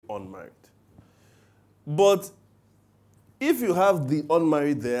unmarried. But if you have the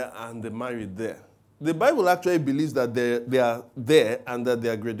unmarried there and the married there, the Bible actually believes that they are there and that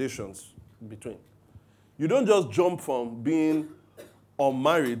there are gradations between. You don't just jump from being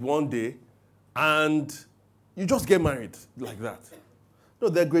unmarried one day and you just get married like that. No,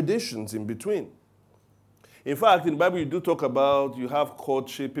 there are gradations in between. In fact, in the Bible, you do talk about you have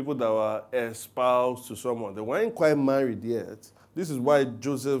courtship, people that were espoused to someone. They weren't quite married yet. This is why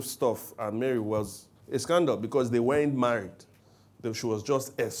Joseph's stuff and Mary was a scandal, because they weren't married. She was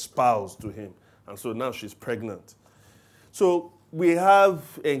just espoused to him. And so now she's pregnant. So we have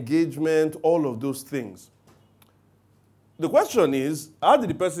engagement, all of those things. The question is, how did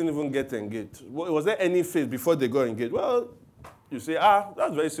the person even get engaged? Was there any phase before they got engaged? Well, you say,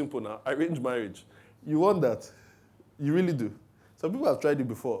 that's very simple now. Arranged marriage. You want that? You really do. Some people have tried it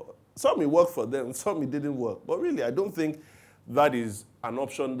before. Some it worked for them, some it didn't work. But really, I don't think that is an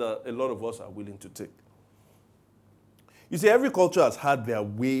option that a lot of us are willing to take. You see, every culture has had their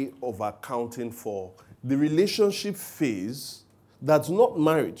way of accounting for the relationship phase that's not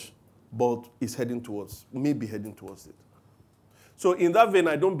marriage, but is maybe heading towards it. So in that vein,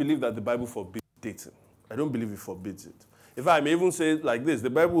 I don't believe that the Bible forbids dating. I don't believe it forbids it. In fact, I may even say it like this. The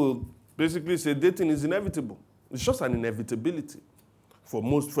Bible will basically say dating is inevitable. It's just an inevitability for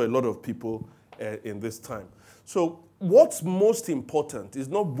a lot of people in this time. So what's most important is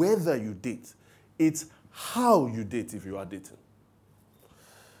not whether you date. It's how you date if you are dating.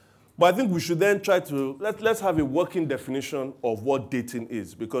 But I think we should then try to, let's have a working definition of what dating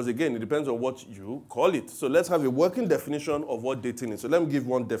is. Because again, it depends on what you call it. So let's have a working definition of what dating is. So let me give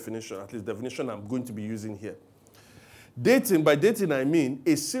one definition, at least definition I'm going to be using here. Dating, by dating I mean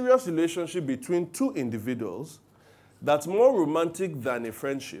a serious relationship between two individuals that's more romantic than a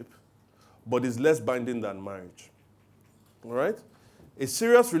friendship, but is less binding than marriage. All right? A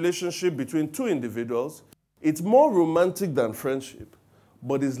serious relationship between two individuals, it's more romantic than friendship,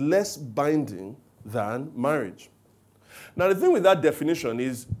 but is less binding than marriage. Now, the thing with that definition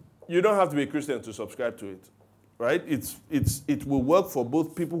is you don't have to be a Christian to subscribe to it, right? It will work for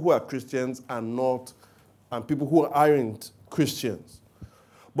both people who are Christians and people who aren't Christians.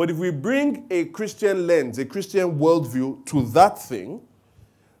 But if we bring a Christian lens, a Christian worldview to that thing,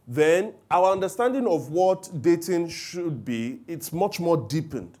 then our understanding of what dating should be, it's much more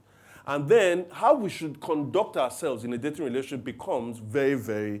deepened. And then how we should conduct ourselves in a dating relationship becomes very,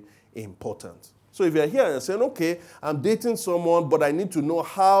 very important. So if you're here and saying, okay, I'm dating someone, but I need to know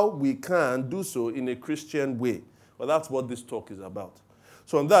how we can do so in a Christian way. Well, that's what this talk is about.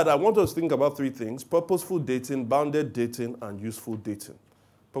 So on that, I want us to think about three things: purposeful dating, bounded dating, and useful dating.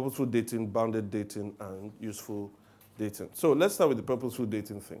 Purposeful dating, bounded dating, and useful dating. So let's start with the purposeful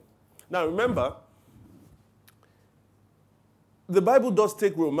dating thing. Now remember, the Bible does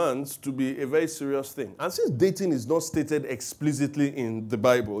take romance to be a very serious thing. And since dating is not stated explicitly in the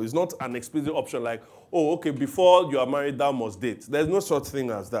Bible, it's not an explicit option like, oh, okay, before you are married, thou must date. There's no such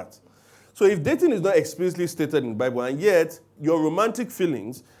thing as that. So if dating is not explicitly stated in the Bible, and yet your romantic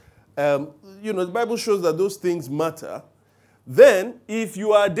feelings, the Bible shows that those things matter, then if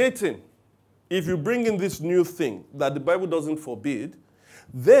you are dating, if you bring in this new thing that the Bible doesn't forbid,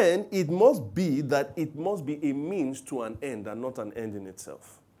 then it must be a means to an end and not an end in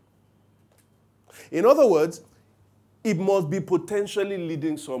itself. In other words, it must be potentially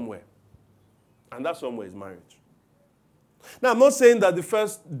leading somewhere. And that somewhere is marriage. Now, I'm not saying that the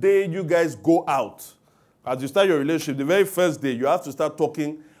first day you guys go out, as you start your relationship, the very first day, you have to start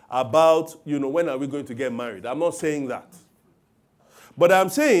talking about, when are we going to get married? I'm not saying that. But I'm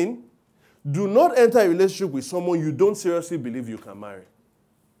saying, do not enter a relationship with someone you don't seriously believe you can marry.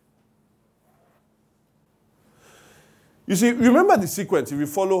 You see, remember the sequence. If you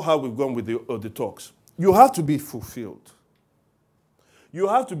follow how we've gone with the talks, you have to be fulfilled. You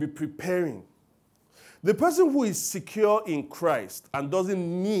have to be preparing. The person who is secure in Christ and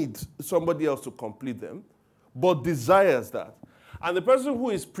doesn't need somebody else to complete them, but desires that. And the person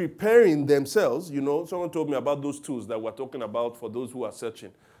who is preparing themselves, someone told me about those tools that we're talking about for those who are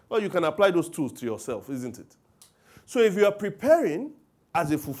searching. Well, you can apply those tools to yourself, isn't it? So if you are preparing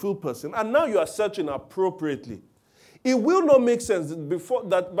as a fulfilled person, and now you are searching appropriately, it will not make sense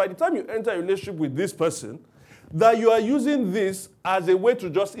that by the time you enter a relationship with this person, that you are using this as a way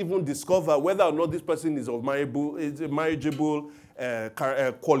to just even discover whether or not this person is of marriageable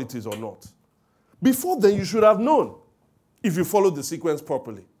qualities or not. Before then, you should have known if you follow the sequence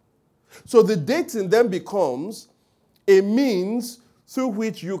properly. So the dating then becomes a means through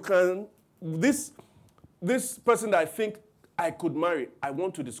which you can, this person that I think I could marry, I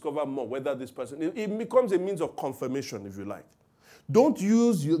want to discover more whether this person, it becomes a means of confirmation, if you like. Don't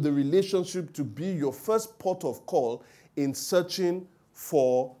use the relationship to be your first port of call in searching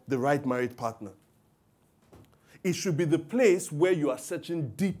for the right married partner. It should be the place where you are searching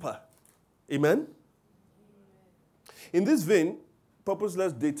deeper. Amen? In this vein,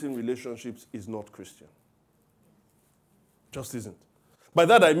 purposeless dating relationships is not Christian. Just isn't. By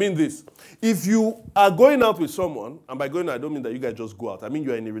that I mean this. If you are going out with someone, and by going out I don't mean that you guys just go out. I mean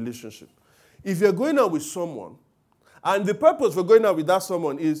you are in a relationship. If you're going out with someone, and the purpose for going out with that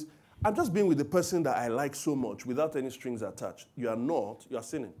someone is, I'm just being with the person that I like so much without any strings attached. You are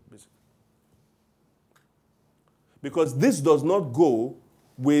sinning, basically. Because this does not go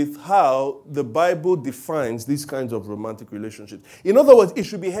with how the Bible defines these kinds of romantic relationships. In other words, it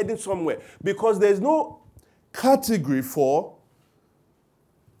should be heading somewhere. Because there's no category for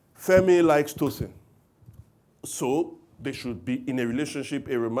Femi likes Tosin. So they should be in a relationship,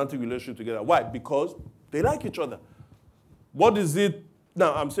 a romantic relationship together. Why? Because they like each other. What is it?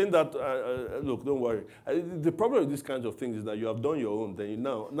 Now, I'm saying that, look, don't worry. The problem with these kinds of things is that you have done your own. Then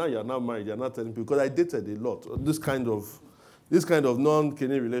now you're not married. You're not telling people. Because I dated a lot. This kind of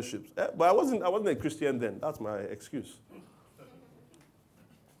non-Kenyan relationships. But I wasn't a Christian then. That's my excuse.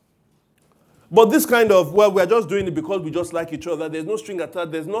 But this kind of, well, we're just doing it because we just like each other. There's no string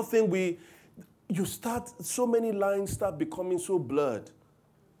attached. There's nothing so many lines start becoming so blurred.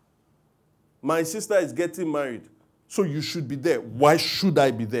 My sister is getting married. So you should be there. Why should I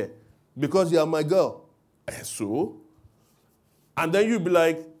be there? Because you are my girl. So? And then you'll be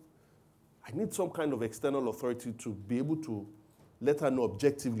like, I need some kind of external authority to be able to let her know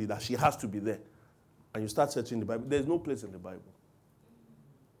objectively that she has to be there. And you start searching the Bible. There's no place in the Bible.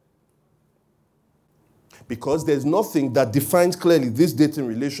 Because there's nothing that defines clearly this dating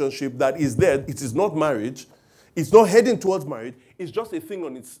relationship that is there. It is not marriage. It's not heading towards marriage. It's just a thing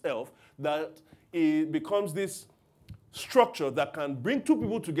on itself that it becomes this structure that can bring two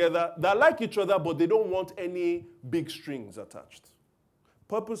people together that like each other, but they don't want any big strings attached.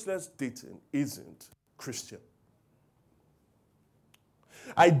 Purposeless dating isn't Christian.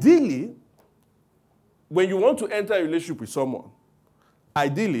 Ideally, when you want to enter a relationship with someone,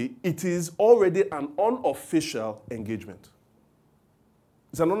 ideally, it is already an unofficial engagement.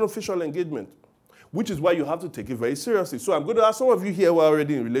 It's an unofficial engagement, which is why you have to take it very seriously. So I'm going to ask some of you here who are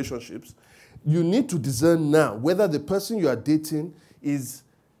already in relationships, you need to discern now whether the person you are dating is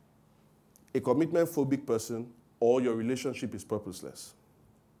a commitment-phobic person or your relationship is purposeless.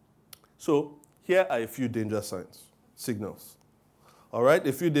 So here are a few danger signals. All right,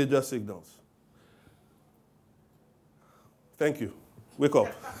 a few danger signals. Thank you. Wake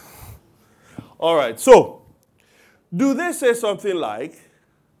up. All right, so do they say something like,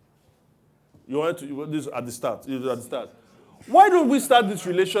 this at the start. Why don't we start this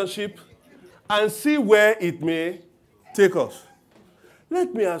relationship and see where it may take us?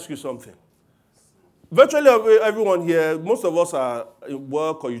 Let me ask you something. Virtually everyone here, most of us are at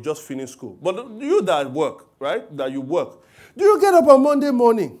work or you just finished school. But you that work, right, that you work, do you get up on Monday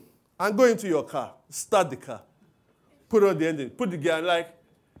morning and go into your car, start the car, put on the engine, put the gear, and like,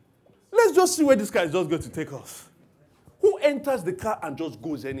 let's just see where this car is just going to take us? Who enters the car and just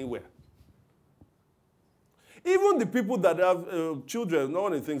goes anywhere? Even the people that have children,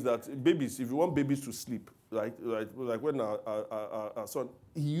 one of the things that babies, if you want babies to sleep, right, like when our son,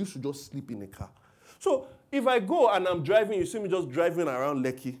 he used to just sleep in the car. So if I go and I'm driving, you see me just driving around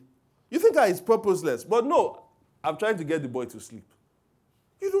Lekki, you think it's purposeless. But no, I'm trying to get the boy to sleep.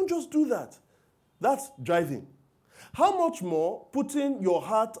 You don't just do that. That's driving. How much more putting your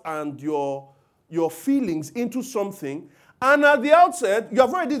heart and your feelings into something, and at the outset, you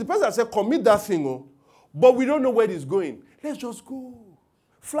have already, the person has said, commit that thing, but we don't know where it's going. Let's just go.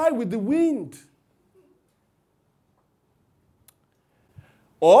 Fly with the wind.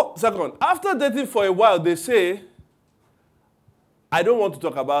 Or, second, after dating for a while, they say, I don't want to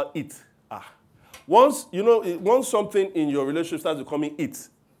talk about it. Once something in your relationship starts becoming it,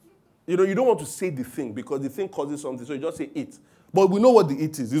 you don't want to say the thing because the thing causes something, so you just say it. But we know what the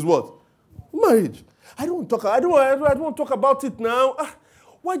it is. It's what? Marriage. I don't want to talk about it now.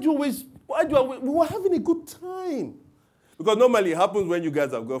 We were having a good time. Because normally it happens when you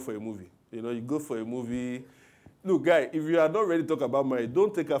guys have gone for a movie. You go for a movie. Look, guy, if you are not ready to talk about marriage,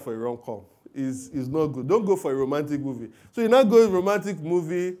 don't take her for a rom-com. It's not good. Don't go for a romantic movie. So you're not going to a romantic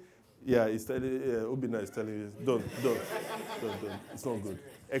movie. Yeah, Obina is telling you, don't. It's not good.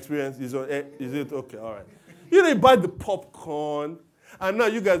 Experience is it? Okay, all right. You buy the popcorn, and now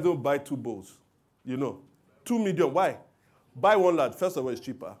you guys don't buy 2 bowls. 2 medium. Why? Buy 1 large. First of all, it's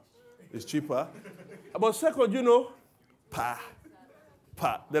cheaper. But second, pa.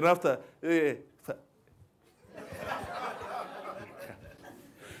 Then after,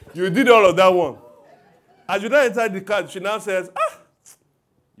 You did all of that one. As you now enter the car, she now says,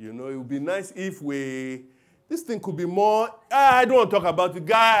 it would be nice if this thing could be more, I don't want to talk about it.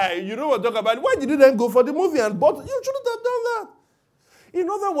 Guy, you don't want to talk about it. Why did you then go for the movie and bought? You shouldn't have done that. In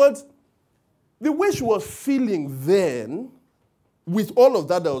other words, the way she was feeling then, with all of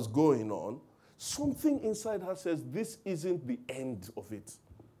that was going on, something inside her says, this isn't the end of it.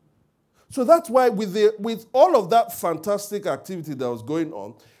 So that's why with all of that fantastic activity that was going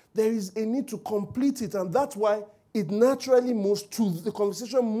on, there is a need to complete it, and that's why it naturally moves to, the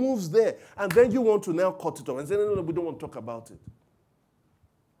conversation moves there, and then you want to now cut it off and say, no, we don't want to talk about it.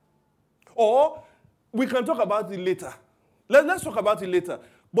 Or we can talk about it later. Let's talk about it later.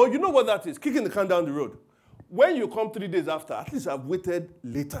 But you know what that is? Kicking the can down the road. When you come 3 days after, at least I've waited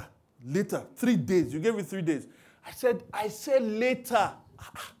later. 3 days. You gave me 3 days. I said later.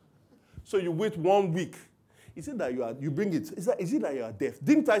 So you wait 1 week. Is it that you bring it? Is it that you are deaf?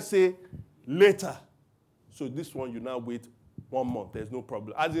 Didn't I say later? So this one, you now wait 1 month. There's no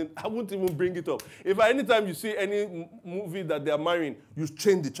problem. As in, I won't even bring it up. If anytime you see any movie that they are marrying, you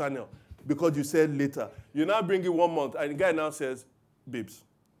change the channel because you said later. You now bring it 1 month, and the guy now says, babes,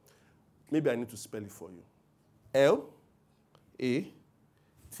 maybe I need to spell it for you. L-A-T-E-R.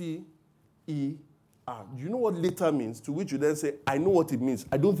 Do you know what later means? To which you then say, I know what it means.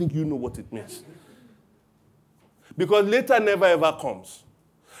 I don't think you know what it means. Because later never ever comes.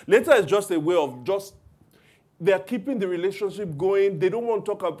 Later is just a way of they're keeping the relationship going. They don't want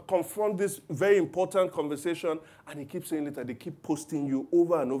to confront this very important conversation, and they keep saying later. They keep posting you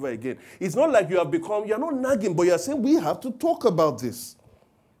over and over again. It's not like you're not nagging, but you're saying we have to talk about this.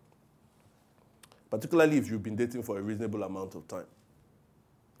 Particularly if you've been dating for a reasonable amount of time.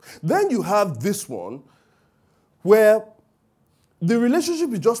 Then you have this one where the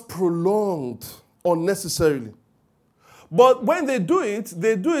relationship is just prolonged unnecessarily. But when they do it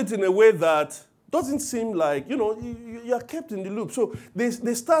in a way that doesn't seem like, you are kept in the loop. So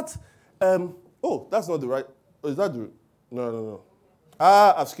they start, that's not the right, is that the, no.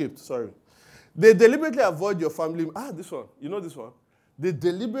 I've skipped, sorry. They deliberately avoid your family, this one, you know this one? They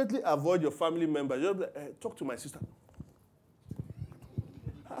deliberately avoid your family members. You're like, talk to my sister.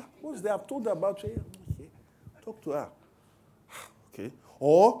 What's there? I've told her about you. Okay. Talk to her. Okay.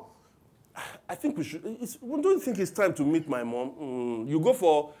 Or, I think we should, don't you think it's time to meet my mom? You go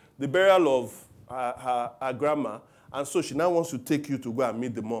for the burial of her grandma, and so she now wants to take you to go and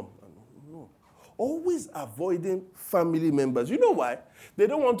meet the mom. No. Always avoiding family members. You know why? They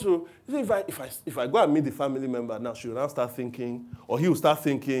don't want to, if I go and meet the family member now, she will now start thinking, or he will start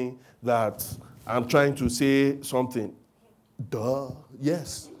thinking that I'm trying to say something. Duh,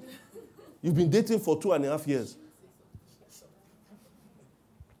 yes. You've been dating for 2.5 years.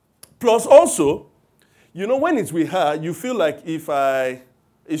 Plus also, when it's with her, you feel like if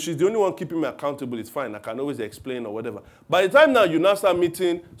she's the only one keeping me accountable, it's fine. I can always explain or whatever. By the time now you now start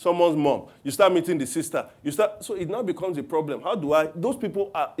meeting someone's mom, you start meeting the sister, so it now becomes a problem. Those people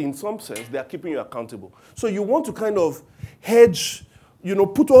are, in some sense, they are keeping you accountable. So you want to kind of hedge,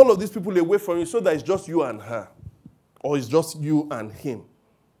 put all of these people away from you so that it's just you and her. Or it's just you and him.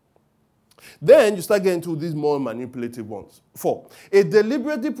 Then you start getting to these more manipulative ones. 4, a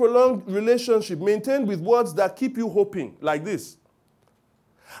deliberately prolonged relationship maintained with words that keep you hoping, like this.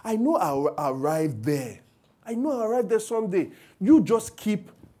 I know I'll arrive there. I know I'll arrive there someday. You just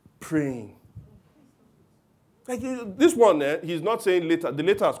keep praying. Like this one, he's not saying later. The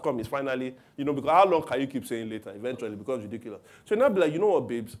later has come. It's finally, because how long can you keep saying later? Eventually it becomes ridiculous. So now be like, you know what,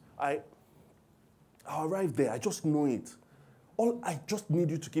 babes? I'll arrive there. I just know it. I just need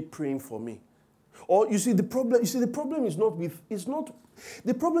you to keep praying for me. Or the problem is the problem is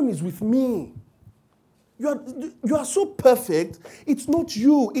with me. You are so perfect. It's not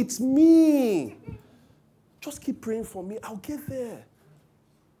you, it's me. Just keep praying for me. I'll get there.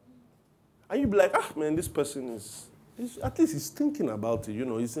 And you'll be like, man, this person is at least he's thinking about it. At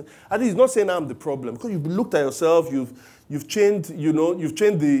least he's not saying I'm the problem. Because you've looked at yourself, you've changed, you've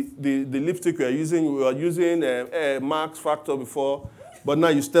changed the lipstick you are using. You were using Max Factor before, but now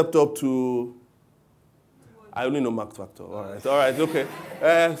you stepped up to, I only know Max Factor. All right, okay.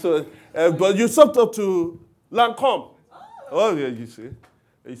 But you stepped up to Lancome. Oh, yeah, you see,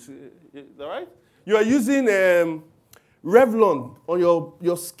 all right? You are using Revlon on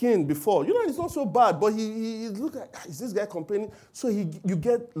your skin before. It's not so bad, but he look like, is this guy complaining? So you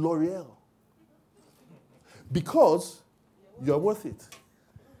get L'Oreal. Because you're worth it.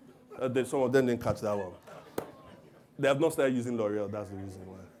 Some of them didn't catch that one. They have not started using L'Oreal, that's the reason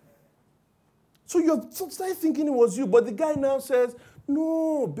why. So you started thinking it was you, but the guy now says,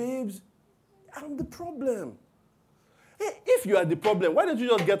 no, babes, I'm the problem. Hey, if you are the problem, why don't you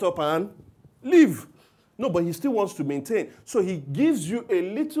just get up and leave? No, but he still wants to maintain. So he gives you a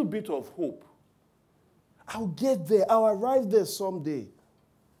little bit of hope. I'll get there. I'll arrive there someday.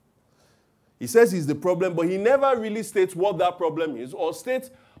 He says he's the problem, but he never really states what that problem is or states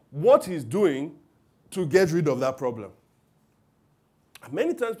what he's doing to get rid of that problem. And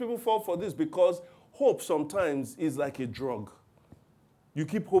many times people fall for this because hope sometimes is like a drug. You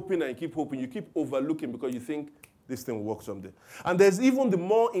keep hoping and you keep hoping. You keep overlooking because you think this thing will work someday. And there's even the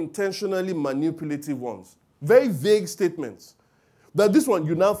more intentionally manipulative ones. Very vague statements. That this one,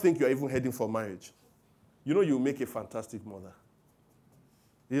 you now think you're even heading for marriage. You know, you'll make a fantastic mother.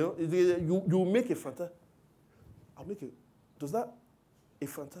 You know, you'll make a fantastic... Does that... A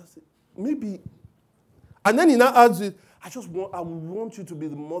fantastic... Maybe... And then he now adds it, I want you to be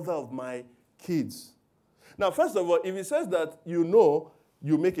the mother of my kids. Now, first of all, if he says that you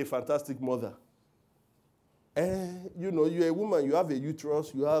make a fantastic mother, you're a woman, you have a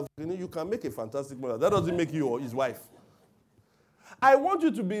uterus, you can make a fantastic mother. That doesn't make you his wife. I want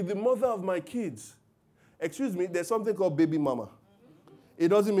you to be the mother of my kids. Excuse me, there's something called baby mama. It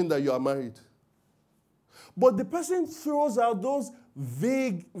doesn't mean that you are married. But the person throws out those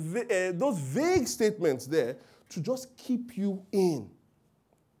vague statements there to just keep you in.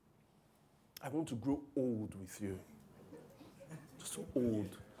 I want to grow old with you. Just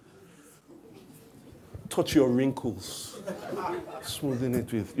old. Touch your wrinkles. Smoothing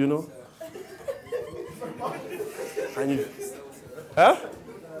it with, And you... Huh?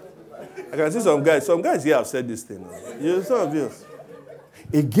 I can see some guys here have said this thing. Some of you.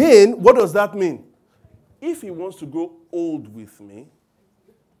 Again, what does that mean? If he wants to grow old with me,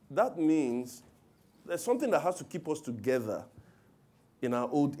 that means there's something that has to keep us together in our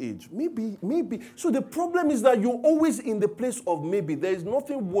old age. Maybe. So the problem is that you're always in the place of maybe. There is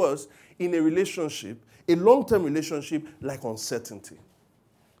nothing worse in a relationship, a long-term relationship, like uncertainty.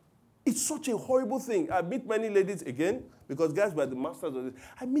 It's such a horrible thing. I meet many ladies, again, because guys were the masters of this.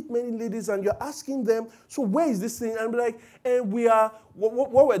 I meet many ladies and you're asking them, so where is this thing? And I'm like,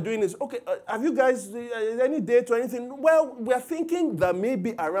 what we're doing is, okay, have you guys, any date or anything? Well, we're thinking that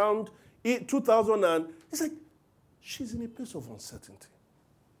maybe around 2000 and, it's like, she's in a place of uncertainty.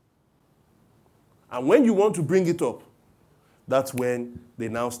 And when you want to bring it up, that's when they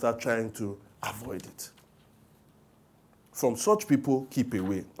now start trying to avoid it. From such people, keep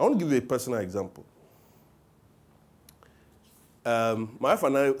away. I want to give you a personal example. My wife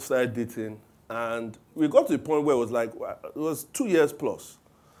and I started dating, and we got to the point where it was 2 years plus.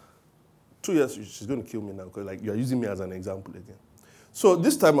 2 years, she's going to kill me now, because you're using me as an example again. So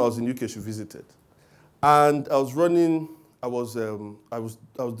this time I was in UK, she visited. And I was doing my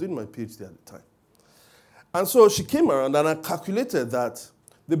PhD at the time. And so she came around, and I calculated that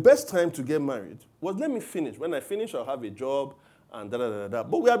the best time to get married was, let me finish. When I finish, I'll have a job, and da-da-da-da.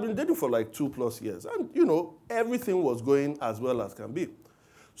 But we have been dating for 2+ years. And, everything was going as well as can be.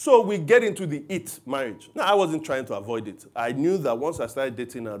 So we get into the marriage. Now, I wasn't trying to avoid it. I knew that once I started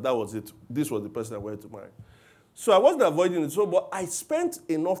dating her, that was it. This was the person I wanted to marry. So I wasn't avoiding it. But I spent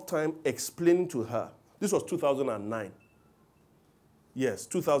enough time explaining to her. This was 2009. Yes,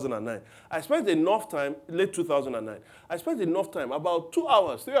 2009. I spent enough time, late 2009, I spent enough time, about 2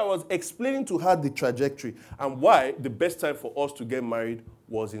 hours, 3 hours, explaining to her the trajectory and why the best time for us to get married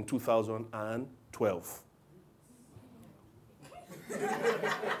was in 2012.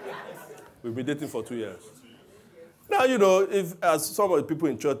 We've been dating for 2 years. Now, if, as some of the people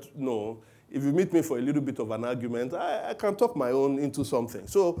in church know, if you meet me for a little bit of an argument, I can talk my own into something.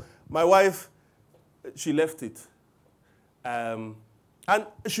 So my wife, she left it. And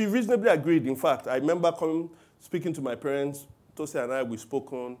she reasonably agreed. In fact, I remember speaking to my parents. Tosi and I, we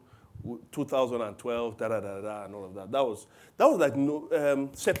spoke on 2012, da-da-da-da, and all of that. That was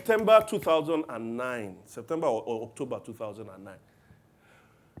September 2009. September or October 2009.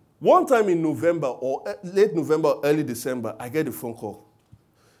 One time in November, or late November, early December, I get a phone call.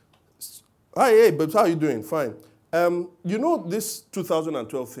 Hi, hey, babes, how are you doing? Fine. This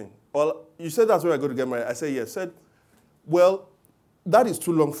 2012 thing? Well, you said that's where I go to get married. I said, yes. Said, well, that is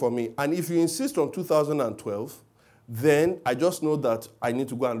too long for me. And if you insist on 2012, then I just know that I need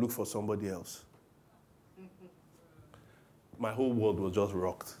to go and look for somebody else. My whole world was just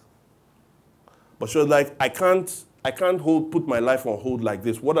rocked. But she was like, I can't put my life on hold like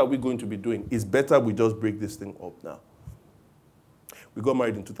this. What are we going to be doing? It's better we just break this thing up now. We got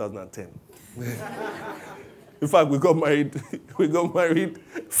married in 2010. In fact, we got married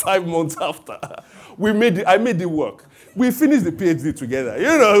 5 months after. I made it work. We finished the PhD together.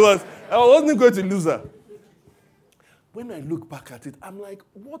 I wasn't going to lose her. When I look back at it, I'm like,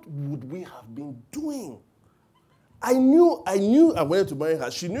 what would we have been doing? I knew I wanted to marry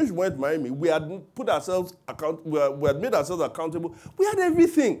her. She knew she wanted to marry me. We had put ourselves we had made ourselves accountable. We had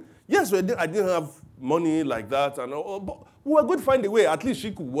everything. Yes, I didn't have money like that, and all, but we were going to find a way. At least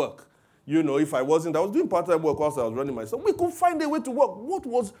she could work. If I wasn't, I was doing part-time work whilst I was running myself. We could find a way to work. What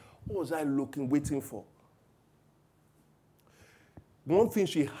was I waiting for? One thing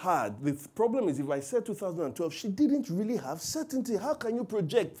she had, the problem is if I said 2012, she didn't really have certainty. How can you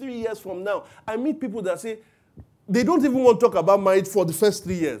project 3 years from now? I meet people that say they don't even want to talk about marriage for the first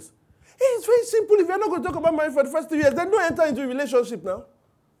 3 years. Hey, it's very simple. If you're not going to talk about marriage for the first 3 years, then don't enter into a relationship now.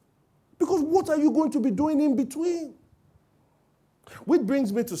 Because what are you going to be doing in between? Which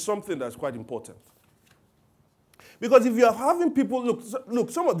brings me to something that's quite important. Because if you are having people,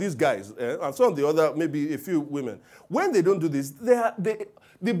 look, some of these guys, and some of the other, maybe a few women, when they don't do this,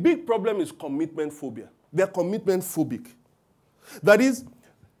 the big problem is commitment phobia. They're commitment phobic. That is,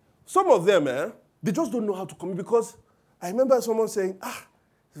 some of them, they just don't know how to commit. Because I remember someone saying,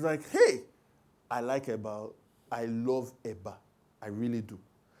 it's like, hey, I like Eba, I love Eba, I really do.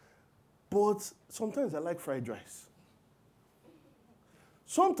 But sometimes I like fried rice.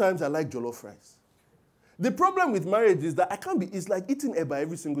 Sometimes I like jollof rice. The problem with marriage is that it's like eating Eba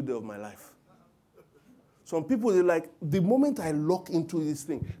every single day of my life. Some people, they're like, the moment I lock into this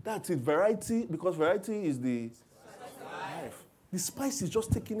thing, that's it, variety, because variety is the life. The spice is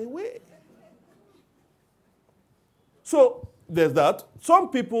just taken away. So there's that. Some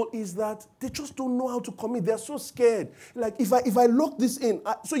people is that they just don't know how to commit. They're so scared. Like, if I lock this in,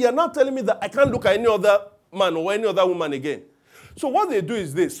 so you're now telling me that I can't look at any other man or any other woman again. So what they do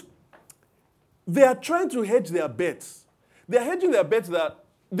is this. They are trying to hedge their bets. They're hedging their bets that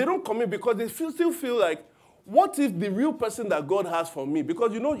they don't commit because they still feel like, what if the real person that God has for me,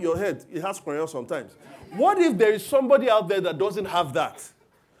 because your head, it has quarrel sometimes. What if there is somebody out there that doesn't have that?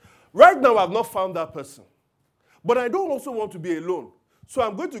 Right now, I've not found that person. But I don't also want to be alone. So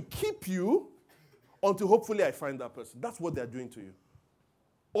I'm going to keep you until hopefully I find that person. That's what they're doing to you.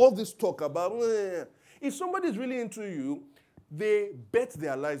 All this talk about, if somebody is really into you, they bet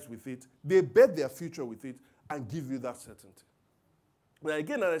their lives with it, they bet their future with it, and give you that certainty. But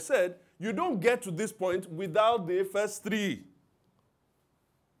again, as I said, you don't get to this point without the first three.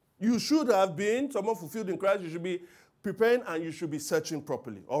 You should have been someone fulfilled in Christ. You should be preparing and you should be searching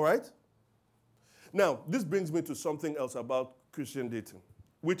properly. All right? Now, this brings me to something else about Christian dating,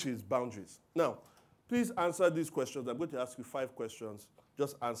 which is boundaries. Now, please answer these questions. I'm going to ask you 5 questions.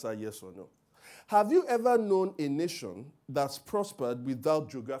 Just answer yes or no. Have you ever known a nation that's prospered without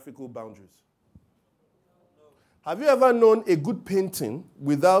geographical boundaries? No. Have you ever known a good painting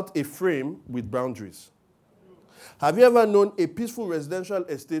without a frame with boundaries? No. Have you ever known a peaceful residential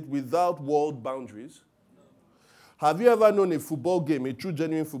estate without walled boundaries? No. Have you ever known a football game, a true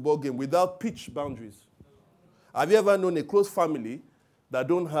genuine football game, without pitch boundaries? No. Have you ever known a close family that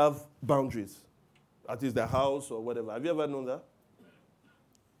don't have boundaries? That is their house or whatever. Have you ever known that?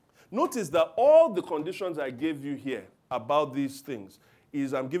 Notice that all the conditions I gave you here about these things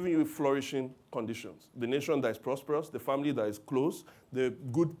is I'm giving you flourishing conditions. The nation that is prosperous, the family that is close, the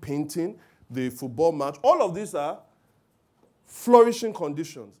good painting, the football match, all of these are flourishing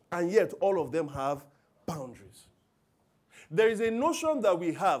conditions, and yet all of them have boundaries. There is a notion that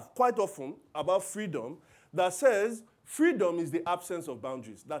we have quite often about freedom that says freedom is the absence of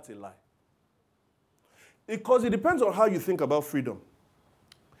boundaries. That's a lie. Because it depends on how you think about freedom.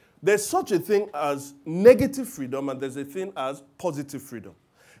 There's such a thing as negative freedom, and there's a thing as positive freedom.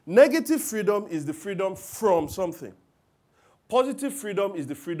 Negative freedom is the freedom from something. Positive freedom is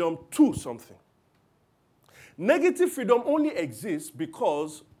the freedom to something. Negative freedom only exists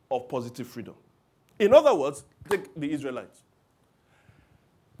because of positive freedom. In other words, take the Israelites.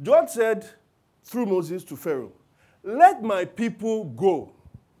 God said through Moses to Pharaoh, let my people go,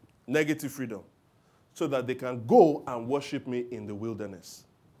 negative freedom, so that they can go and worship me in the wilderness.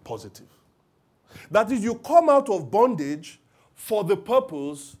 Positive. That is, you come out of bondage for the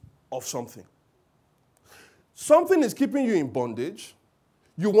purpose of something. Something is keeping you in bondage.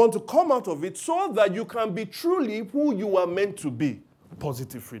 You want to come out of it so that you can be truly who you are meant to be.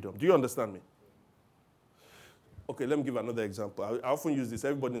 Positive freedom. Do you understand me? Okay, let me give another example. I often use this.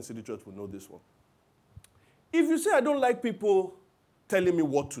 Everybody in City Church will know this one. If you say, I don't like people telling me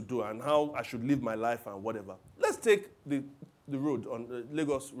what to do and how I should live my life and whatever, let's take the road, on the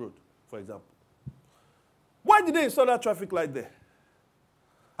Lagos Road, for example. Why did they install that traffic light there?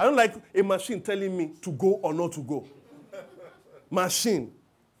 I don't like a machine telling me to go or not to go. Machine.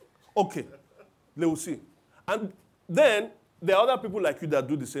 Okay, they will see. And then there are other people like you that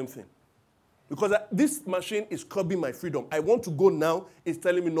do the same thing. Because this machine is curbing my freedom. I want to go now, it's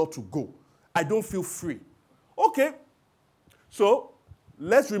telling me not to go. I don't feel free. Okay, so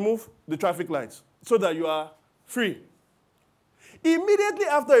let's remove the traffic lights so that you are free. Immediately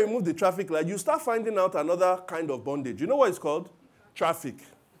after you remove the traffic light, you start finding out another kind of bondage. You know what it's called? Traffic.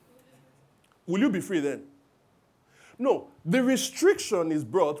 Will you be free then? No. The restriction is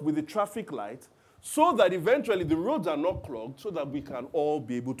brought with the traffic light so that eventually the roads are not clogged so that we can all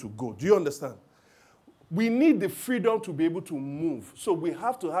be able to go. Do you understand? We need the freedom to be able to move. So we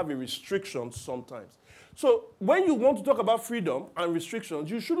have to have a restriction sometimes. So when you want to talk about freedom and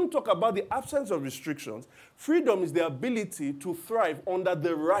restrictions, you shouldn't talk about the absence of restrictions. Freedom is the ability to thrive under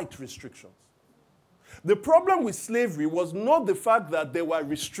the right restrictions. The problem with slavery was not the fact that there were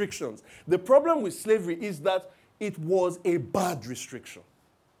restrictions. The problem with slavery is that it was a bad restriction.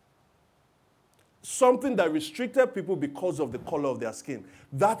 Something that restricted people because of the color of their skin.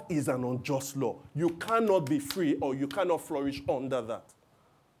 That is an unjust law. You cannot be free or you cannot flourish under that.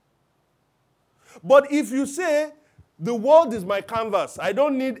 But if you say, the world is my canvas, I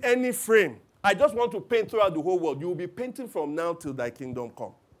don't need any frame, I just want to paint throughout the whole world, you will be painting from now till thy kingdom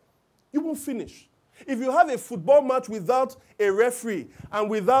come. You won't finish. If you have a football match without a referee and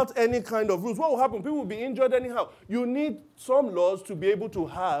without any kind of rules, what will happen? People will be injured anyhow. You need some laws to be able to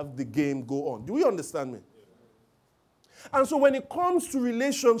have the game go on. Do you understand me? And so when it comes to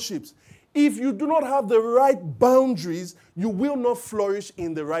relationships, if you do not have the right boundaries, you will not flourish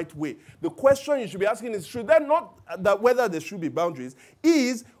in the right way. The question you should be asking is, should there not, that whether there should be boundaries,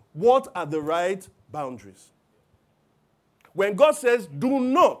 is what are the right boundaries? When God says, do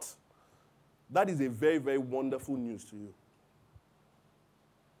not, that is a very, very wonderful news to you.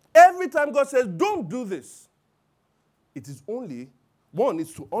 Every time God says, don't do this, it is only, one,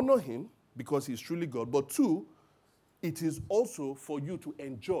 it's to honor him because he's truly God, but two, it is also for you to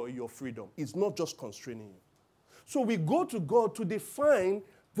enjoy your freedom. It's not just constraining you. So we go to God to define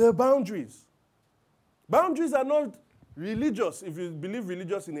the boundaries. Boundaries are not religious, if you believe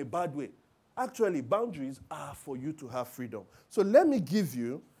religious in a bad way. Actually, boundaries are for you to have freedom. So let me give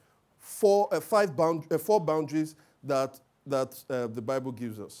you four boundaries that the Bible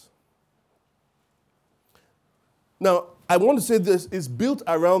gives us. Now, I want to say this is built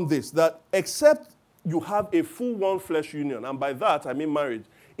around this, that except you have a full one-flesh union, and by that I mean marriage,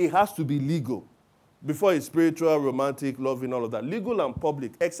 it has to be legal. Before it's spiritual, romantic, loving, all of that. Legal and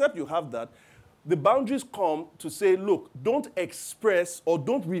public. Except you have that, the boundaries come to say, look, don't express or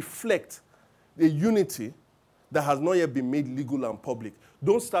don't reflect the unity that has not yet been made legal and public.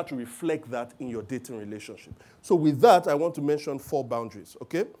 Don't start to reflect that in your dating relationship. So with that, I want to mention 4 boundaries,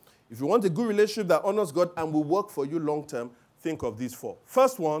 okay? If you want a good relationship that honors God and will work for you long term, think of these 4.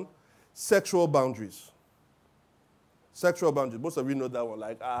 First one, sexual boundaries. Sexual boundaries. Most of you know that one.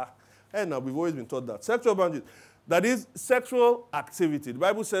 Like, now we've always been taught that. Sexual boundaries. That is sexual activity. The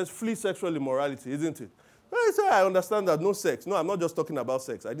Bible says flee sexual immorality, isn't it? I understand that, no sex. No, I'm not just talking about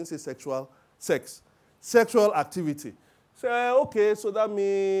sex. I didn't say sex. Sexual activity. Say, okay, so that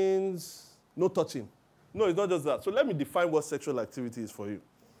means no touching. No, it's not just that. So let me define what sexual activity is for you.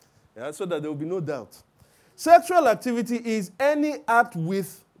 Yeah, so that there will be no doubt. Sexual activity is any act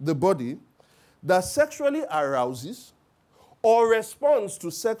with the body that sexually arouses or responds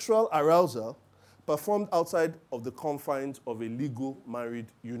to sexual arousal performed outside of the confines of a legal married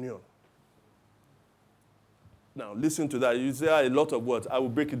union. Now, listen to that. You say a lot of words. I will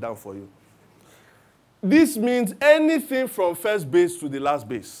break it down for you. This means anything from first base to the last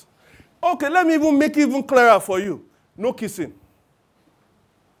base. Okay, let me even make it even clearer for you. No kissing.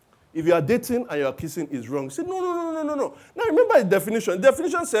 If you are dating and you are kissing, is wrong. You say, no. Now, remember the definition. The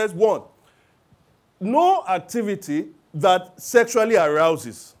definition says, 1, no activity that sexually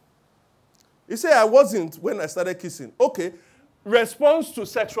arouses. You say, I wasn't when I started kissing. Okay, response to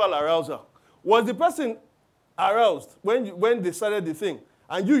sexual arousal. Was the person aroused when they started the thing?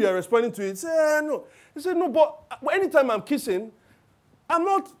 And you are responding to it. Say, no. You say, no, but anytime I'm kissing, I'm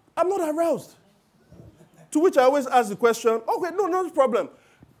not aroused. To which I always ask the question, okay, no problem.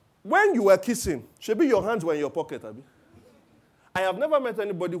 When you were kissing, should your hands were in your pocket, Abi? I have never met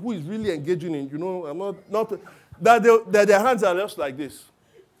anybody who is really engaging in, I'm not that their hands are just like this.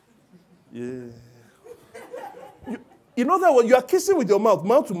 Yeah. In other words, you are kissing with your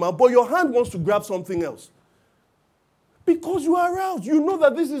mouth to mouth, but your hand wants to grab something else. Because you are aroused. You know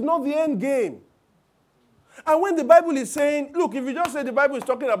that this is not the end game. And when the Bible is saying, look, if you just say the Bible is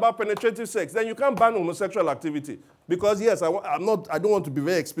talking about penetrative sex, then you can't ban homosexual activity. Because, yes, I don't want to be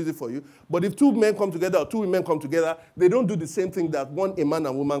very explicit for you, but if 2 men come together or 2 women come together, they don't do the same thing that a man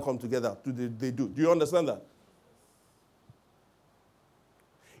and woman come together. They do. Do you understand that?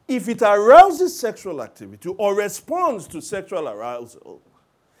 If it arouses sexual activity or responds to sexual arousal,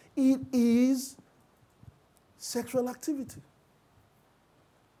 it is sexual activity.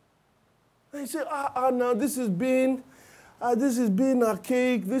 And you say, now this is being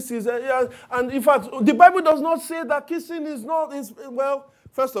archaic, and in fact, the Bible does not say that kissing is not, well,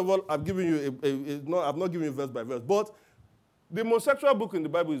 first of all, I've given you, I've not given you verse by verse, but the most sexual book in the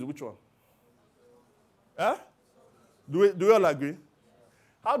Bible is which one? Huh? Do we all agree?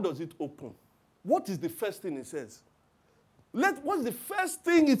 How does it open? What is the first thing it says? What's the first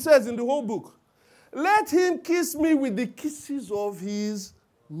thing it says in the whole book? Let him kiss me with the kisses of his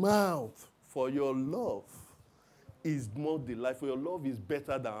mouth, for your love is more delightful. Your love is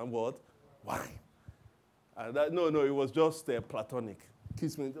better than what? Wine. And no, it was just platonic.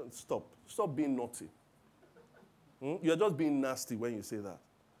 Kiss me. Stop being naughty. You're just being nasty when you say that.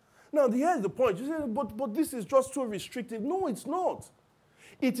 Now, here's the point. You say, but this is just too restrictive. No, it's not.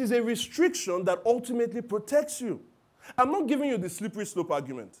 It is a restriction that ultimately protects you. I'm not giving you the slippery slope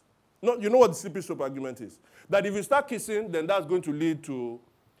argument. No, you know what the slippery slope argument is? That if you start kissing, then that's going to lead to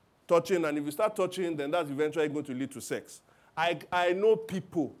touching, and if you start touching, then that's eventually going to lead to sex. I know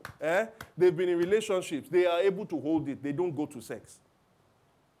people, they've been in relationships, they are able to hold it, they don't go to sex.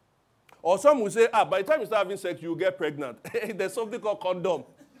 Or some will say, by the time you start having sex, you'll get pregnant. There's something called condom.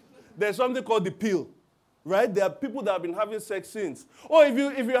 There's something called the pill. Right? There are people that have been having sex since. Oh, if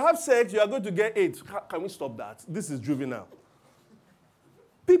you have sex, you are going to get AIDS. Can we stop that? This is juvenile.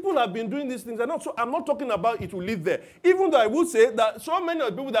 People have been doing these things. I'm not talking about it will lead there. Even though I would say that so many of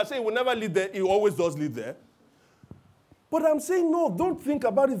the people that say it will never lead there, it always does lead there. But I'm saying, no, don't think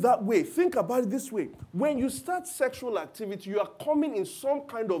about it that way. Think about it this way. When you start sexual activity, you are coming in some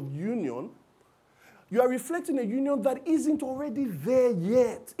kind of union. You are reflecting a union that isn't already there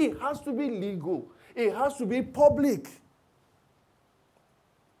yet. It has to be legal. It has to be public.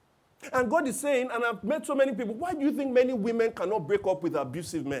 And God is saying, and I've met so many people, why do you think many women cannot break up with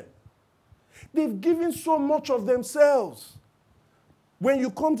abusive men? They've given so much of themselves. When you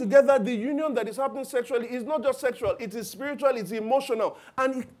come together, the union that is happening sexually is not just sexual, it is spiritual, it's emotional.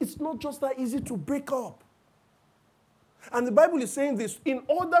 And it's not just that easy to break up. And the Bible is saying this, in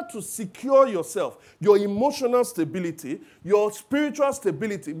order to secure yourself, your emotional stability, your spiritual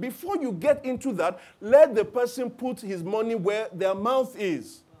stability, before you get into that, let the person put his money where their mouth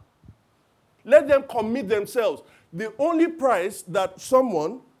is. Let them commit themselves. The only price that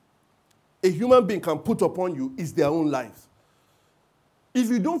a human being can put upon you is their own life. If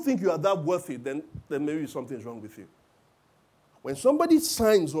you don't think you are that worthy, then maybe something's wrong with you. When somebody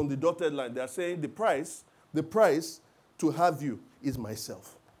signs on the dotted line, they are saying the price to have you is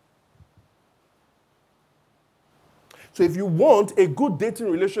myself. So if you want a good dating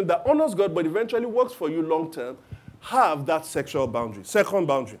relation that honors God but eventually works for you long term, have that sexual boundary. Second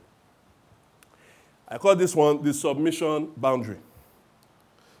boundary. I call this one the submission boundary.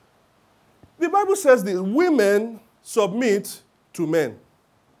 The Bible says that women submit to men.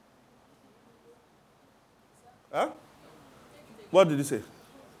 Huh? What did he say?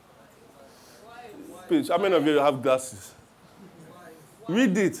 Please, how many of you have glasses?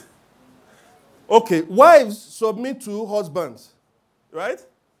 Read it. Okay, wives submit to husbands, right?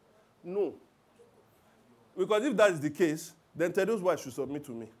 No. Because if that is the case, then Tedo's wife should submit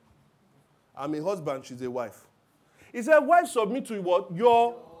to me. I'm a husband, she's a wife. He said, wives submit to what?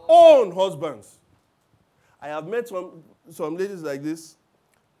 Your own husbands. I have met some ladies like this.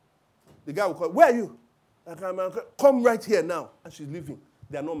 The guy will call, where are you? Come right here now. And she's leaving.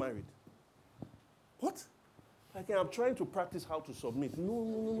 They are not married. What? I'm trying to practice how to submit.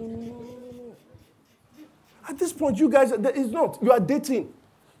 No. At this point, you guys, it's not. You are dating.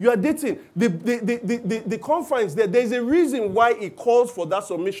 The confines there's a reason why it calls for that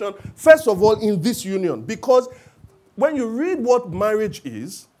submission, first of all, in this union. Because when you read what marriage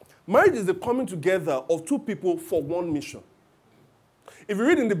is the coming together of two people for one mission. If you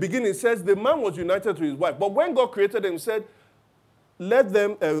read in the beginning, it says the man was united to his wife. But when God created them, he said, let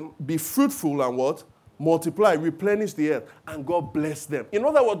them be fruitful and what? Multiply, replenish the earth. And God blessed them. In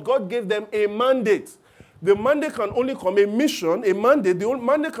other words, God gave them a mandate. The mandate can only come, a mission, a mandate, the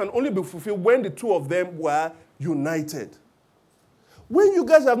mandate can only be fulfilled when the two of them were united. When you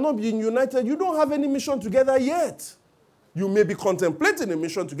guys have not been united, you don't have any mission together yet. You may be contemplating a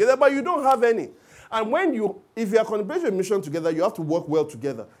mission together, but you don't have any. And if you are contemplating a mission together, you have to work well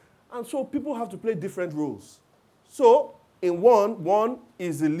together. And so people have to play different roles. So in one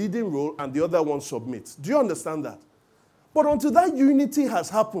is the leading role and the other one submits. Do you understand that? But until that unity has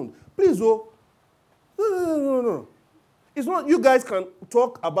happened, please, no. It's not, you guys can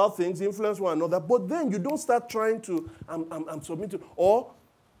talk about things, influence one another, but then you don't start trying to, I'm submitting. Or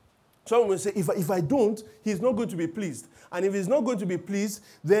someone will say, if I don't, he's not going to be pleased. And if he's not going to be pleased,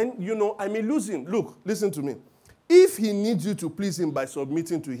 then, I may lose him. Look, listen to me. If he needs you to please him by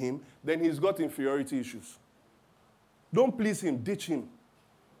submitting to him, then he's got inferiority issues. Don't please him, ditch him.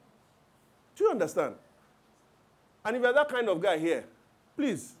 Do you understand? And if you're that kind of guy here,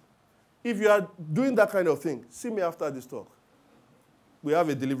 please, if you are doing that kind of thing, see me after this talk. We have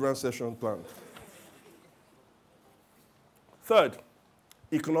a deliverance session planned. Third,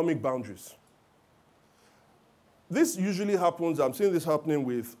 economic boundaries. This usually happens, I'm seeing this happening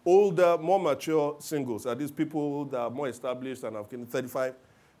with older, more mature singles, that is people that are more established and have 35.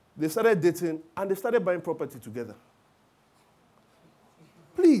 They started dating and they started buying property together.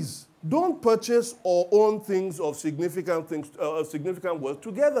 Please, don't purchase or own things of significant wealth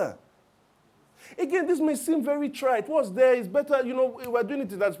together. Again, this may seem very trite. What's there is better, we're doing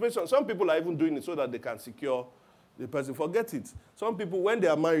it in anticipation. Some people are even doing it so that they can secure the person. Forget it. Some people, when they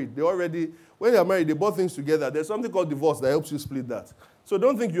are married, they bought things together. There's something called divorce that helps you split that. So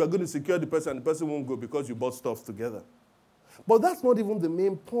don't think you are going to secure the person and the person won't go because you bought stuff together. But that's not even the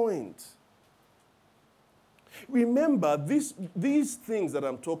main point. Remember, these things that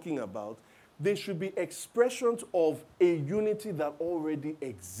I'm talking about, they should be expressions of a unity that already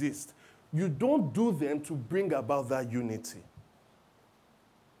exists. You don't do them to bring about that unity.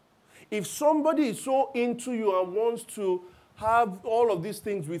 If somebody is so into you and wants to have all of these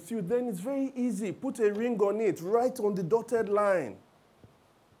things with you, then it's very easy. Put a ring on it, right on the dotted line.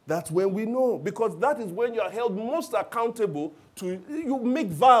 That's when we know. Because that is when you are held most accountable to, you make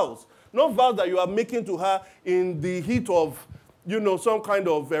vows. Not vows that you are making to her in the heat of, some kind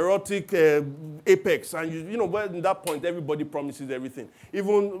of erotic apex. And, when at that point, everybody promises everything.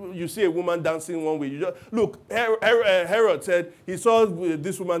 Even you see a woman dancing one way. You just, look, Herod said he saw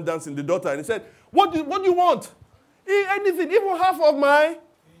this woman dancing, the daughter, and he said, what do you want? Anything, even half of my...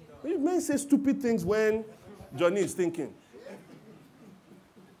 Men say stupid things when Johnny is thinking.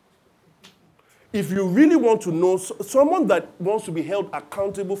 If you really want to know someone that wants to be held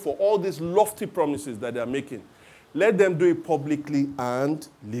accountable for all these lofty promises that they are making, let them do it publicly and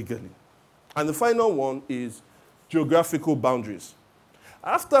legally. And the final one is geographical boundaries.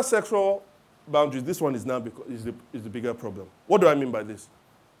 After sexual boundaries, this one is now is the bigger problem. What do I mean by this?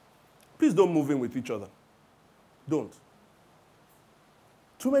 Please don't move in with each other. Don't.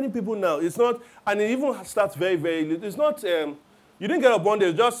 Too many people now, it's not, and it even starts very, very little. It's not, you didn't get up one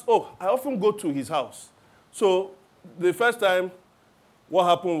day, just, I often go to his house. So the first time, what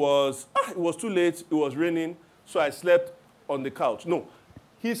happened was, it was too late, it was raining, so I slept on the couch. No,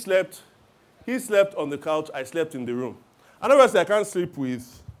 he slept on the couch, I slept in the room. And obviously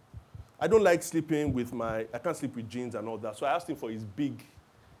I don't like sleeping with I can't sleep with jeans and all that. So I asked him for his big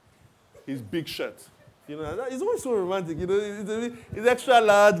shirt. It's always so romantic, it's extra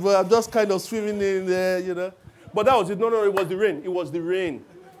large, but I'm just kind of swimming in there, But that was it. No, it was the rain. It was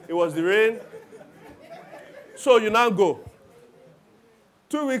the rain. So you now go.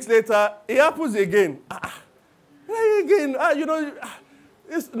 2 weeks later, it happens again. Again,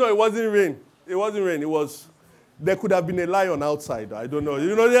 no, it wasn't rain. It wasn't rain. There could have been a lion outside. I don't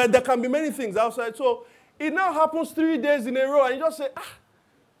know. There can be many things outside. So it now happens 3 days in a row, and you just say,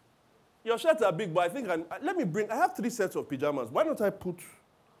 your shirts are big, but I think I have 3 sets of pajamas. Why don't I put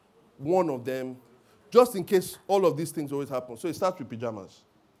one of them, just in case all of these things always happen? So it starts with pajamas.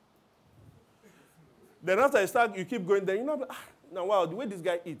 Then after you keep going, then now wow, the way this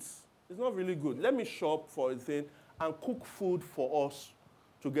guy eats, it's not really good. Let me shop for a thing and cook food for us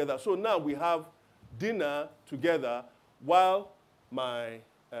together. So now we have dinner together while my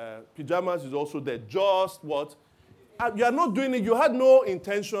pajamas is also there. Just what? You are not doing it. You had no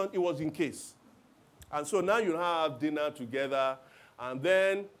intention. It was in case. And so now you have dinner together. And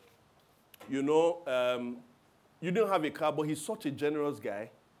then, you don't have a car, but he's such a generous guy.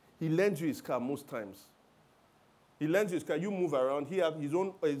 He lends you his car most times. He lends you his car. You move around. He has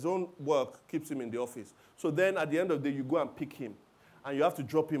his own work keeps him in the office. So then at the end of the day, you go and pick him. And you have to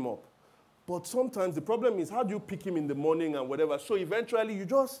drop him up. But sometimes the problem is, how do you pick him in the morning and whatever? So eventually you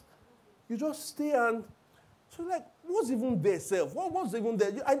just stay and... So what's even there, self? What's even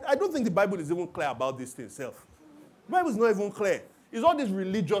there? I don't think the Bible is even clear about this thing, self. The Bible is not even clear. It's all these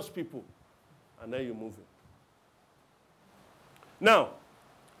religious people. And then you move in. Now,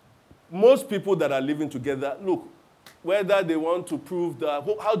 most people that are living together, look, whether they want to prove that,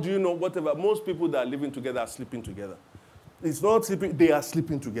 how do you know, whatever, most people that are living together are sleeping together. It's not sleeping, they are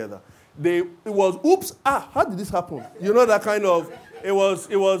sleeping together. It was, oops, how did this happen? That kind of... It was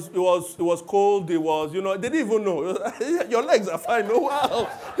cold. It was, they didn't even know. Your legs are fine. Oh,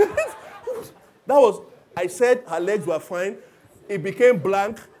 wow. I said her legs were fine. It became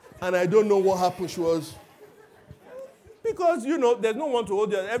blank, and I don't know what happened. She was, because, there's no one to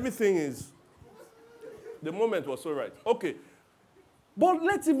hold you. Everything is. The moment was so right. Okay. But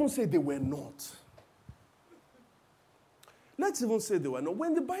let's even say they were not. Let's even say they were not.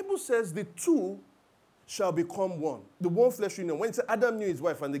 When the Bible says the two shall become one, the one flesh union, when it said Adam knew his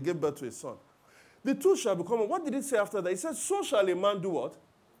wife and they gave birth to a son, the two shall become one. What did it say after that? It says, so shall a man do what?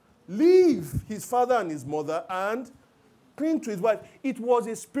 Leave his father and his mother and cling to his wife. It was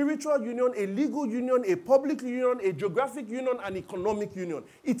a spiritual union, a legal union, a public union, a geographic union, an economic union.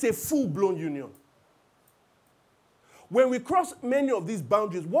 It's a full-blown union. When we cross many of these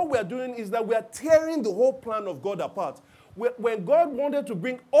boundaries, what we are doing is that we are tearing the whole plan of God apart. When God wanted to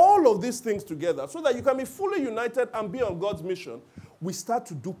bring all of these things together so that you can be fully united and be on God's mission, we start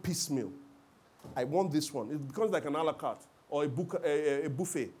to do piecemeal. I want this one. It becomes like an a la carte or a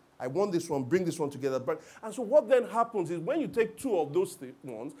buffet. I want this one, bring this one together. And so what then happens is when you take two of those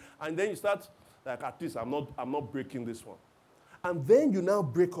ones and then you start, like, at least I'm not breaking this one. And then you now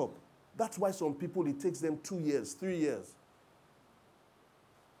break up. That's why some people, it takes them 2 years, 3 years.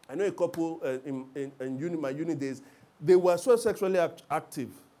 I know a couple in my uni days, they were so sexually active.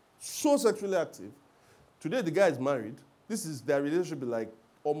 So sexually active. Today the guy is married. Their relationship is like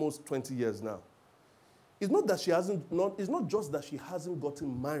almost 20 years now. It's not just that she hasn't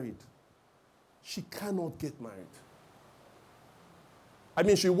gotten married. She cannot get married. I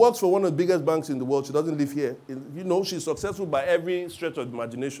mean, she works for one of the biggest banks in the world. She doesn't live here. You know, she's successful by every stretch of the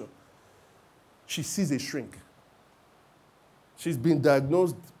imagination. She sees a shrink. She's been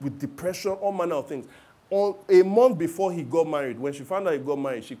diagnosed with depression, all manner of things. A month before he got married, when she found out he got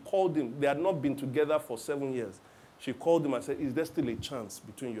married, she called him. They had not been together for 7 years. She called him and said, is there still a chance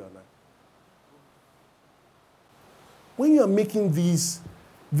between you and I? When you are making these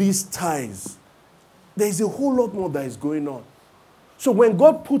ties, there is a whole lot more that is going on. So when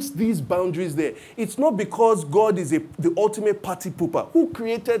God puts these boundaries there, it's not because God is the ultimate party pooper who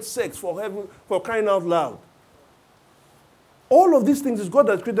created sex for heaven, for crying out loud. All of these things is God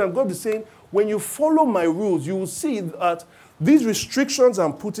that created, and God is saying, when you follow my rules, you will see that these restrictions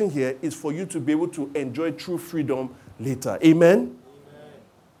I'm putting here is for you to be able to enjoy true freedom later. Amen?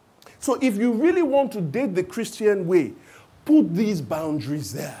 So if you really want to date the Christian way, put these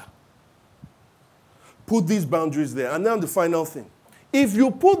boundaries there. Put these boundaries there. And now the final thing. If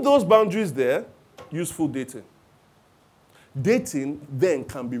you put those boundaries there, useful dating. Dating then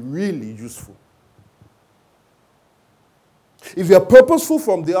can be really useful. If you're purposeful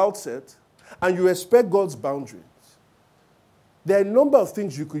from the outset and you respect God's boundaries, there are a number of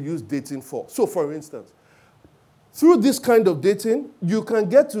things you could use dating for. So for instance, through this kind of dating, you can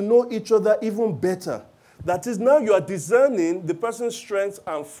get to know each other even better. That is, now you are discerning the person's strengths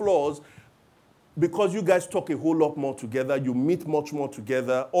and flaws because you guys talk a whole lot more together, you meet much more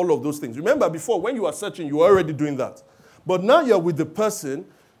together, all of those things. Remember before, when you were searching, you were already doing that. But now you're with the person,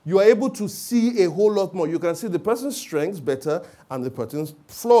 you are able to see a whole lot more. You can see the person's strengths better and the person's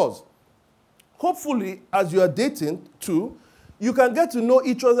flaws. Hopefully, as you are dating too, you can get to know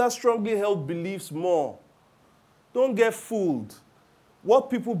each other's strongly held beliefs more. Don't get fooled. What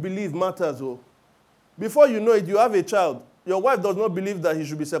people believe matters. Oh. Before you know it, you have a child. Your wife does not believe that he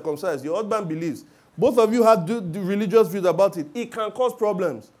should be circumcised. Your husband believes. Both of you have the religious views about it. It can cause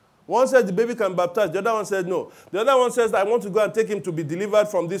problems. One says the baby can baptize. The other one says no. The other one says, I want to go and take him to be delivered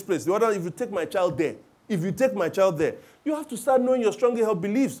from this place. The other, if you take my child there, you have to start knowing your strongly held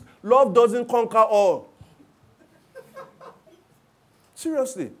beliefs. Love doesn't conquer all.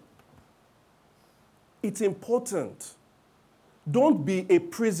 Seriously. It's important. Don't be a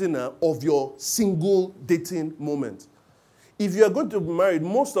prisoner of your single dating moment. If you are going to be married,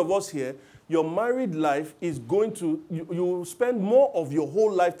 most of us here, your married life is going to, you will spend more of your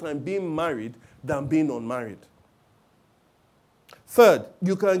whole lifetime being married than being unmarried. Third,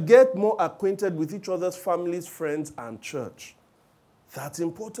 you can get more acquainted with each other's families, friends, and church. That's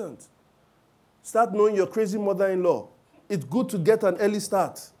important. Start knowing your crazy mother-in-law. It's good to get an early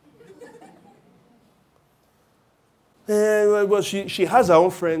start. Well, she has her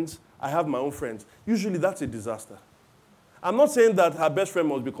own friends. I have my own friends. Usually that's a disaster. I'm not saying that her best friend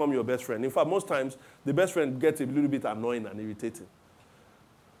must become your best friend. In fact, most times, the best friend gets a little bit annoying and irritating.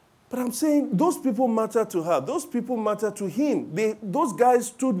 But I'm saying those people matter to her. Those people matter to him. Those guys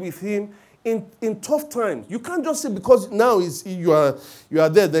stood with him in tough times. You can't just say because now you are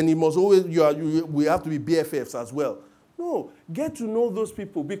there, then he must always, we have to be BFFs as well. No, get to know those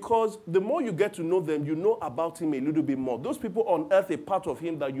people because the more you get to know them, you know about him a little bit more. Those people unearth a part of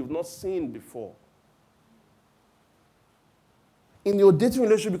him that you've not seen before. In your dating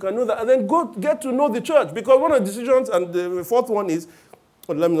relationship, you can know that. And then go get to know the church. Because one of the decisions, and the fourth one is,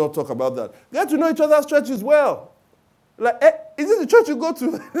 let me not talk about that. Get to know each other's church as well. Like, is it the church you go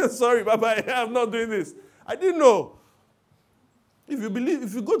to? Sorry, Baba, I'm not doing this. I didn't know. If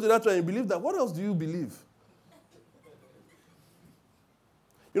you go to that church and you believe that, what else do you believe?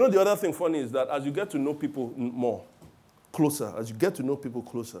 You know, the other thing funny is that as you get to know people more, closer, as you get to know people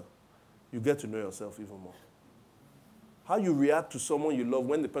closer, you get to know yourself even more. How you react to someone you love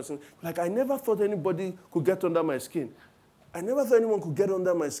when the person, like, I never thought anybody could get under my skin. I never thought anyone could get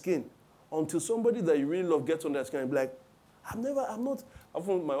under my skin until somebody that you really love gets under your skin and be like,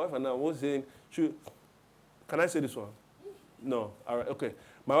 often my wife and I was saying, can I say this one? No, all right, okay.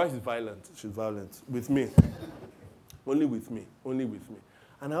 My wife is violent. She's violent with me. Only with me.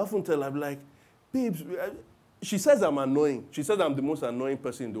 And I often tell her, I'm like, babes, she says I'm annoying. She says I'm the most annoying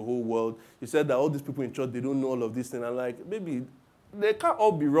person in the whole world. She said that all these people in church, they don't know all of these things. I'm like, baby, they can't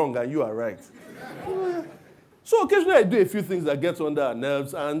all be wrong and you are right. So occasionally I do a few things that get under her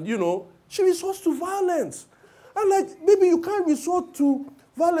nerves and, she resorts to violence. I'm like, baby, you can't resort to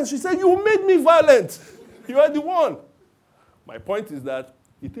violence. She said, you made me violent. You are the one. My point is that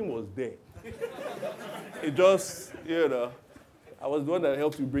the thing was there. It just, I was the one that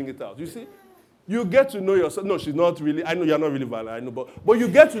helped you bring it out. You see? You get to know yourself. No, she's not really. I know you're not really violent. I know, but you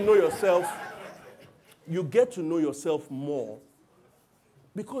get to know yourself. You get to know yourself more.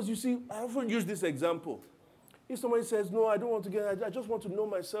 Because you see, I often use this example. If somebody says, no, I don't want to I just want to know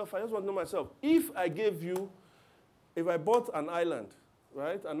myself. I just want to know myself. If I bought an island,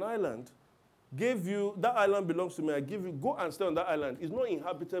 right? An island, gave you, that island belongs to me. I give you, go and stay on that island. It's not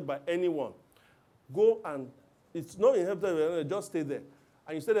inhabited by anyone. It's not inhabited by anyone. Just stay there.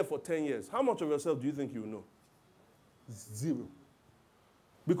 And you stay there for 10 years. How much of yourself do you think you know? Zero.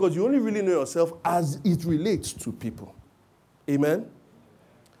 Because you only really know yourself as it relates to people. Amen?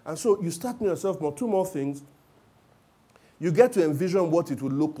 And so you start knowing yourself more. Two more things. You get to envision what it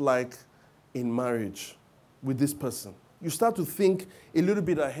would look like in marriage with this person. You start to think a little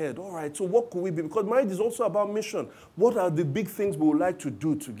bit ahead. All right, so what could we be? Because marriage is also about mission. What are the big things we would like to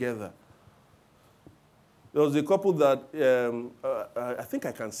do together? There was a couple that, I think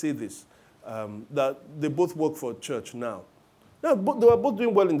I can say this, that they both work for a church now. Now, they were both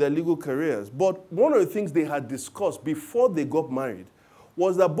doing well in their legal careers, but one of the things they had discussed before they got married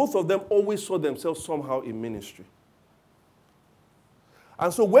was that both of them always saw themselves somehow in ministry.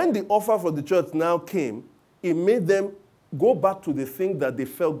 And so when the offer for the church now came, it made them go back to the thing that they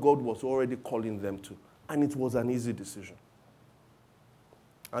felt God was already calling them to. And it was an easy decision.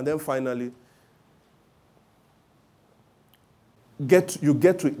 And then finally, you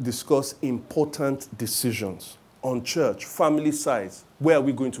get to discuss important decisions on church, family size. Where are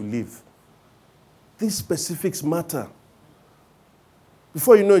we going to live? These specifics matter.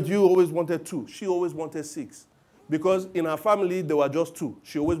 Before you know it, you always wanted 2. She always wanted 6. Because in her family, there were just 2.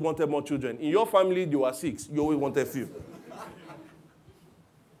 She always wanted more children. In your family, there were 6. You always wanted few.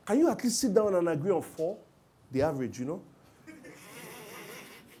 Can you at least sit down and agree on 4? The average, Now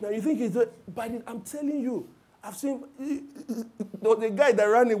you think but I'm telling you, I've seen the guy that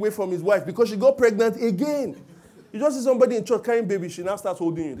ran away from his wife because she got pregnant again. You just see somebody in church carrying baby, she now starts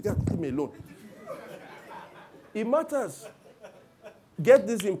holding you. The guy, leave me alone. It matters. Get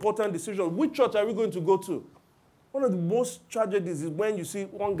these important decisions. Which church are we going to go to? One of the most tragedies is when you see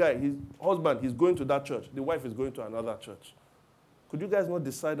one guy, his husband, he's going to that church. The wife is going to another church. Could you guys not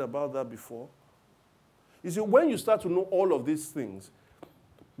decide about that before? You see, when you start to know all of these things,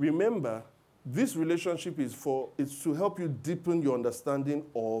 remember, this relationship is to help you deepen your understanding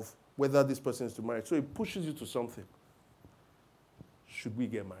of whether this person is to marry. So it pushes you to something. Should we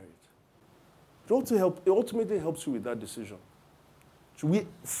get married? It ultimately helps you with that decision. Should we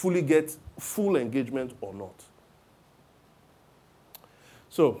fully get full engagement or not?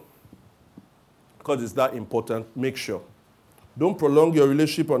 So, because it's that important, make sure. Don't prolong your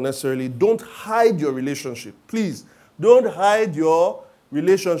relationship unnecessarily. Don't hide your relationship. Please, don't hide your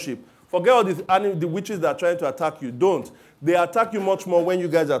relationship. Forget all the witches that are trying to attack you. Don't. They attack you much more when you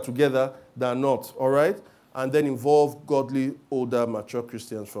guys are together than not, all right? And then involve godly, older, mature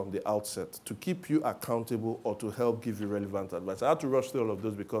Christians from the outset to keep you accountable or to help give you relevant advice. I had to rush through all of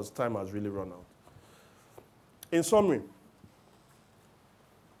those because time has really run out. In summary,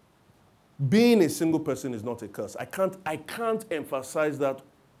 being a single person is not a curse. I can't emphasize that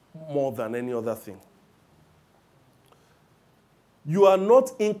more than any other thing. You are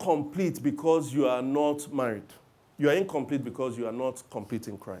not incomplete because you are not married. You are incomplete because you are not complete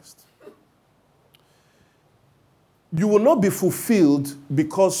in Christ. You will not be fulfilled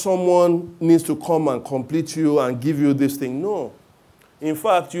because someone needs to come and complete you and give you this thing. No. In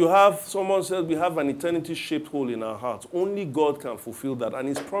fact, someone says we have an eternity-shaped hole in our hearts. Only God can fulfill that. And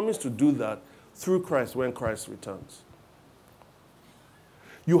He's promised to do that through Christ when Christ returns.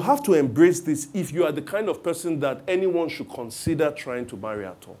 You have to embrace this if you are the kind of person that anyone should consider trying to marry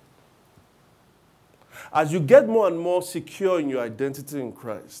at all. As you get more and more secure in your identity in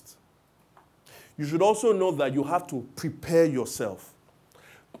Christ, you should also know that you have to prepare yourself.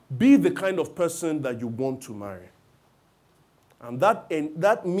 Be the kind of person that you want to marry. And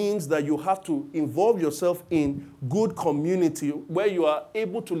that means that you have to involve yourself in good community where you are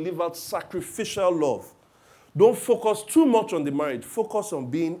able to live out sacrificial love. Don't focus too much on the marriage. Focus on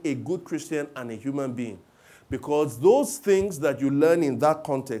being a good Christian and a human being. Because those things that you learn in that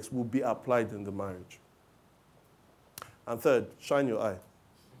context will be applied in the marriage. And third, shine your eye.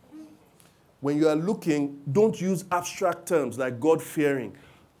 When you are looking, don't use abstract terms like God-fearing.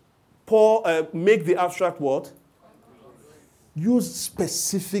 Make the abstract what? Use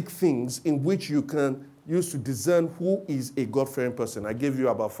specific things in which you can use to discern who is a God-fearing person. I gave you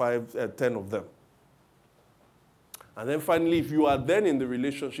about 10 of them. And then finally, if you are then in the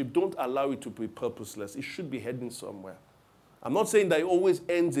relationship, don't allow it to be purposeless. It should be heading somewhere. I'm not saying that it always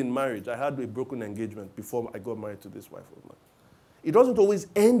ends in marriage. I had a broken engagement before I got married to this wife of mine. It doesn't always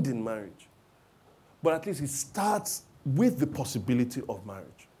end in marriage. But at least it starts with the possibility of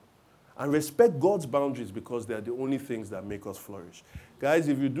marriage. And respect God's boundaries because they are the only things that make us flourish. Guys,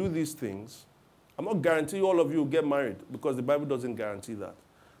 if you do these things, I'm not guaranteeing all of you will get married because the Bible doesn't guarantee that.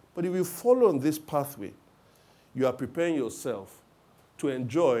 But if you follow on this pathway, you are preparing yourself to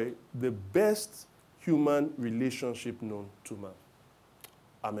enjoy the best human relationship known to man.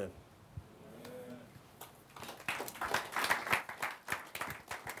 Amen.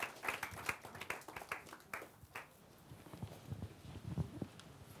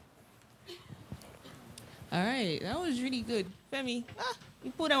 All right, that was really good. Femi,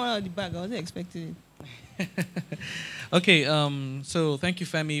 you pulled that one out of the bag. I wasn't expecting it. Okay, so thank you,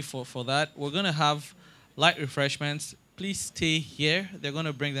 Femi, for that. We're going to have light refreshments. Please stay here. They're going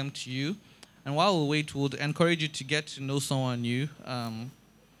to bring them to you. And while we wait, we'll encourage you to get to know someone new.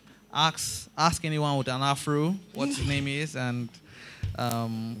 Ask anyone with an afro what his name is and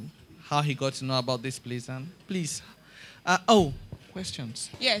how he got to know about this place. And please, questions?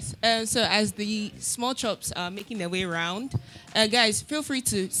 Yes, so as the small chops are making their way around, guys, feel free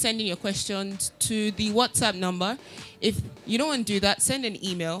to send in your questions to the WhatsApp number. If you don't want to do that, send an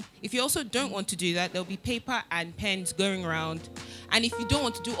email. If you also don't want to do that, there'll be paper and pens going around. And if you don't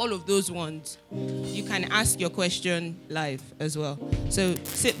want to do all of those ones, you can ask your question live as well. So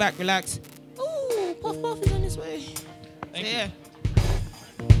sit back, relax. Ooh, Puff Puff is on his way. Thank you. Yeah.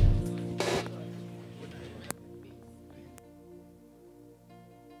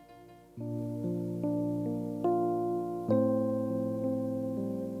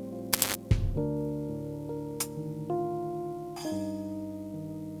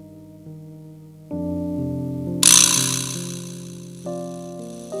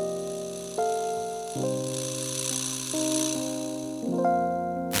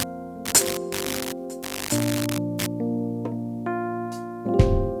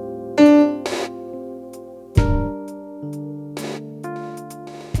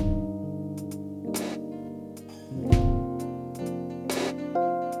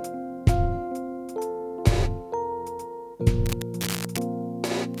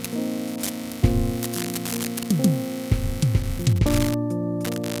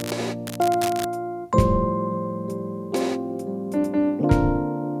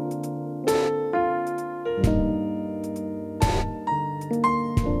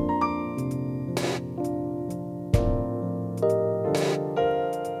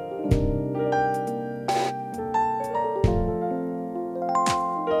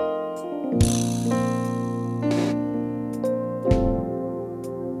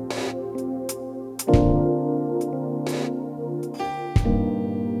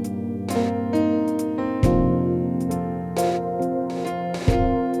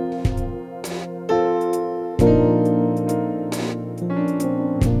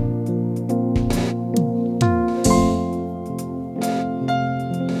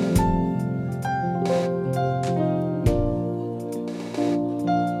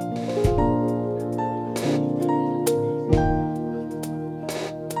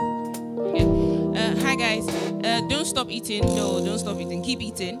 Don't stop eating. No, don't stop eating. Keep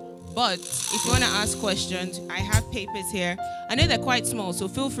eating. But if you want to ask questions, I have papers here. I know they're quite small, so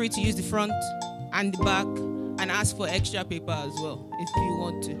feel free to use the front and the back and ask for extra paper as well if you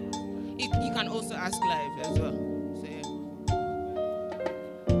want to. You can also ask live as well.